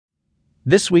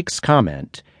This week's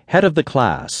comment, Head of the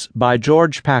Class, by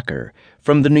George Packer,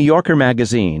 from The New Yorker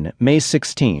magazine, May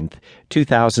 16,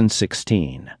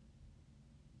 2016.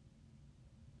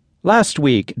 Last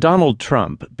week, Donald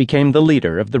Trump became the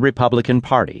leader of the Republican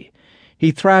Party.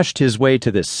 He thrashed his way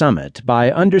to this summit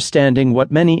by understanding what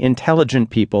many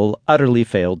intelligent people utterly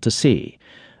failed to see: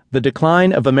 the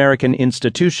decline of American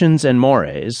institutions and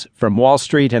mores, from Wall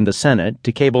Street and the Senate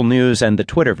to cable news and the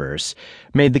Twitterverse,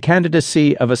 made the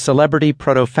candidacy of a celebrity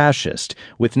proto-fascist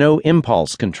with no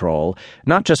impulse control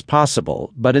not just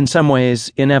possible, but in some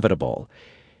ways inevitable.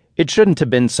 It shouldn't have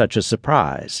been such a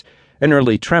surprise. An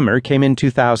early tremor came in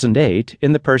 2008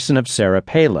 in the person of Sarah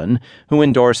Palin, who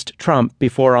endorsed Trump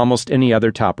before almost any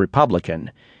other top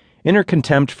Republican. In her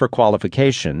contempt for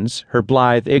qualifications, her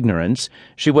blithe ignorance,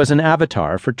 she was an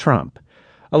avatar for Trump.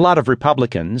 A lot of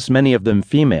Republicans, many of them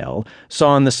female,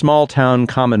 saw in the small-town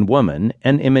common woman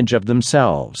an image of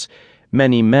themselves.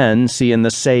 Many men see in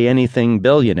the say-anything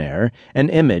billionaire an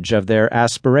image of their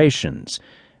aspirations.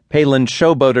 Palin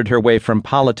showboated her way from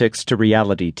politics to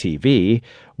reality TV,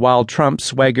 while Trump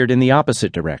swaggered in the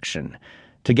opposite direction.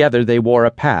 Together they wore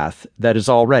a path that is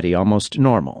already almost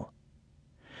normal.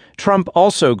 Trump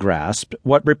also grasped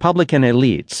what Republican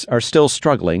elites are still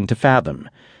struggling to fathom: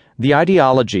 the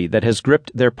ideology that has gripped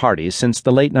their party since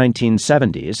the late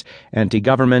 1970s,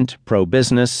 anti-government,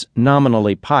 pro-business,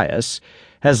 nominally pious,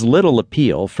 has little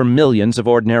appeal for millions of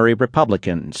ordinary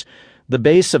Republicans. The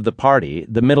base of the party,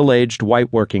 the middle-aged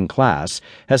white working class,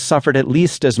 has suffered at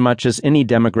least as much as any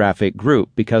demographic group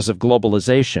because of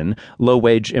globalization,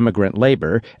 low-wage immigrant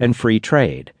labor, and free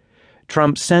trade.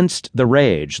 Trump sensed the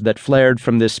rage that flared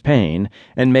from this pain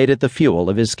and made it the fuel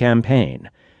of his campaign.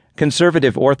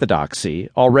 Conservative orthodoxy,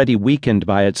 already weakened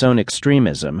by its own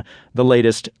extremism, the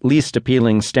latest, least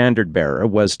appealing standard-bearer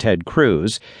was Ted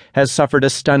Cruz, has suffered a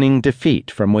stunning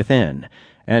defeat from within,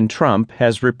 and Trump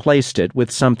has replaced it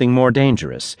with something more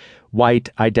dangerous: white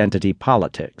identity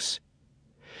politics.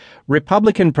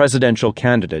 Republican presidential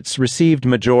candidates received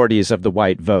majorities of the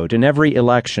white vote in every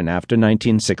election after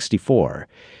 1964.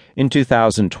 In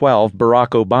 2012, Barack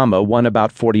Obama won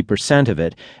about 40% of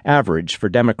it, average for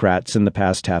Democrats in the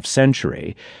past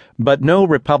half-century. But no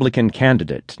Republican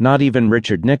candidate, not even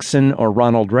Richard Nixon or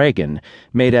Ronald Reagan,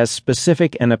 made as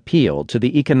specific an appeal to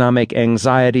the economic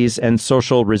anxieties and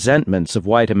social resentments of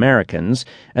white Americans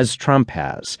as Trump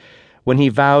has. When he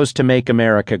vows to make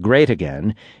America great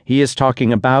again, he is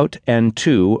talking about and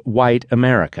to white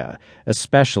America,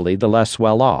 especially the less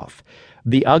well-off.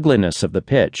 The ugliness of the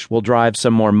pitch will drive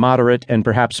some more moderate and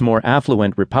perhaps more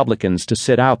affluent Republicans to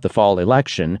sit out the fall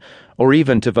election, or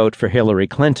even to vote for Hillary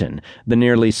Clinton, the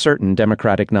nearly certain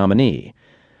Democratic nominee.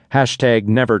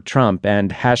 #NeverTrump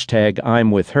and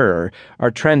 #I'mWithHer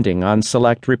are trending on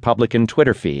select Republican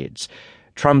Twitter feeds.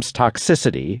 Trump's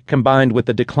toxicity, combined with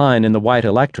the decline in the white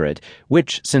electorate,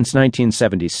 which, since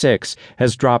 1976,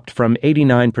 has dropped from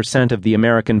 89% of the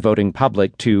American voting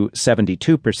public to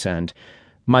 72%,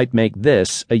 might make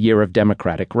this a year of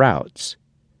Democratic routes.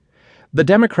 The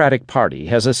Democratic Party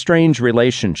has a strange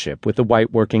relationship with the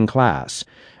white working class.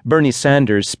 Bernie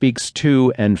Sanders speaks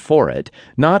to and for it,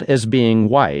 not as being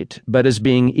white, but as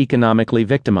being economically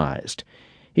victimized.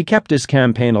 He kept his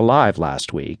campaign alive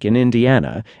last week in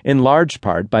Indiana, in large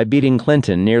part by beating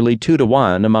Clinton nearly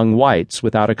 2-to-1 among whites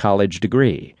without a college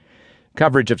degree.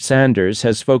 Coverage of Sanders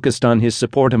has focused on his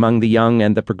support among the young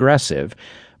and the progressive,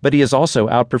 but he has also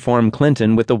outperformed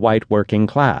Clinton with the white working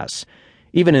class.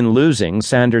 Even in losing,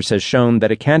 Sanders has shown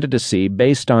that a candidacy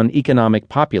based on economic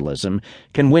populism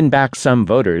can win back some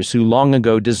voters who long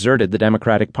ago deserted the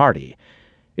Democratic Party.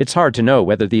 It's hard to know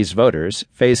whether these voters,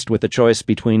 faced with a choice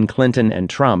between Clinton and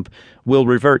Trump, will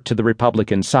revert to the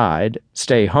Republican side,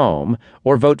 stay home,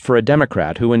 or vote for a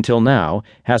Democrat who until now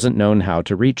hasn't known how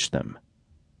to reach them.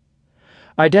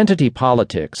 Identity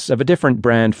politics, of a different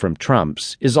brand from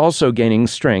Trump's, is also gaining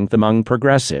strength among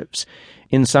progressives.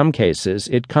 In some cases,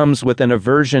 it comes with an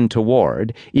aversion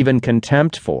toward, even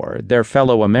contempt for, their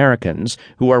fellow Americans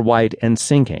who are white and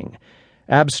sinking.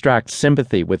 Abstract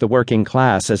sympathy with the working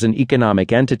class as an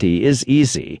economic entity is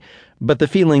easy, but the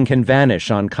feeling can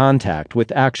vanish on contact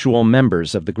with actual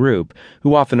members of the group,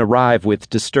 who often arrive with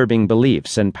disturbing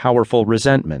beliefs and powerful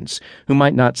resentments, who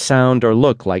might not sound or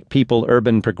look like people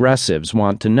urban progressives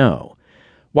want to know.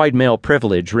 White male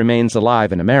privilege remains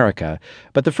alive in America,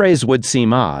 but the phrase would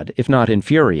seem odd, if not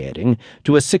infuriating,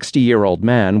 to a 60-year-old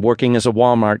man working as a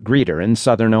Walmart greeter in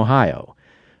southern Ohio.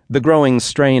 The growing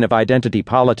strain of identity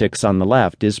politics on the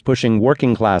left is pushing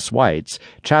working-class whites,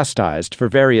 chastised for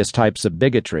various types of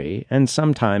bigotry, and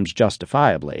sometimes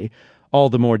justifiably, all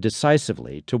the more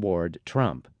decisively toward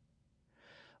Trump.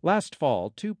 Last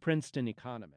fall, two Princeton economists